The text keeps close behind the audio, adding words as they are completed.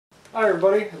Hi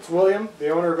everybody, it's William, the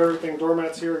owner of Everything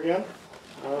Doormats here again,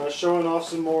 showing off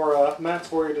some more mats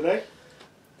for you today.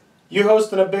 You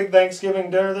hosting a big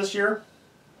Thanksgiving dinner this year?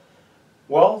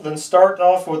 Well, then start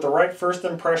off with the right first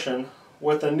impression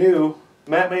with a new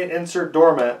MatMates insert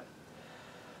doormat.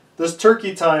 This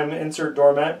turkey time insert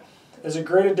doormat is a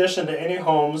great addition to any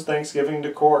home's Thanksgiving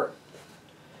decor.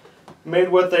 Made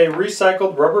with a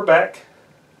recycled rubber back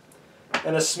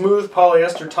and a smooth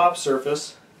polyester top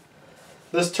surface,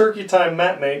 this turkey time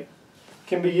MatMate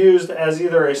can be used as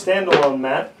either a standalone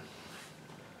mat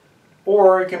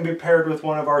or it can be paired with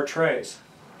one of our trays.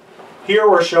 Here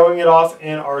we're showing it off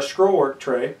in our scrollwork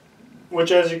tray,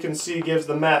 which as you can see gives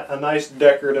the mat a nice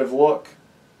decorative look.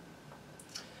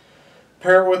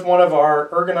 Pair it with one of our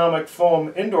ergonomic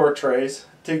foam indoor trays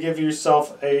to give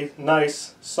yourself a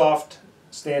nice soft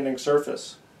standing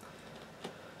surface.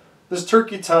 This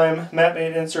turkey time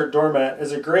MatMate insert doormat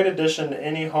is a great addition to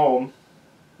any home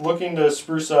looking to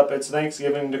spruce up its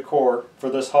Thanksgiving decor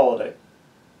for this holiday.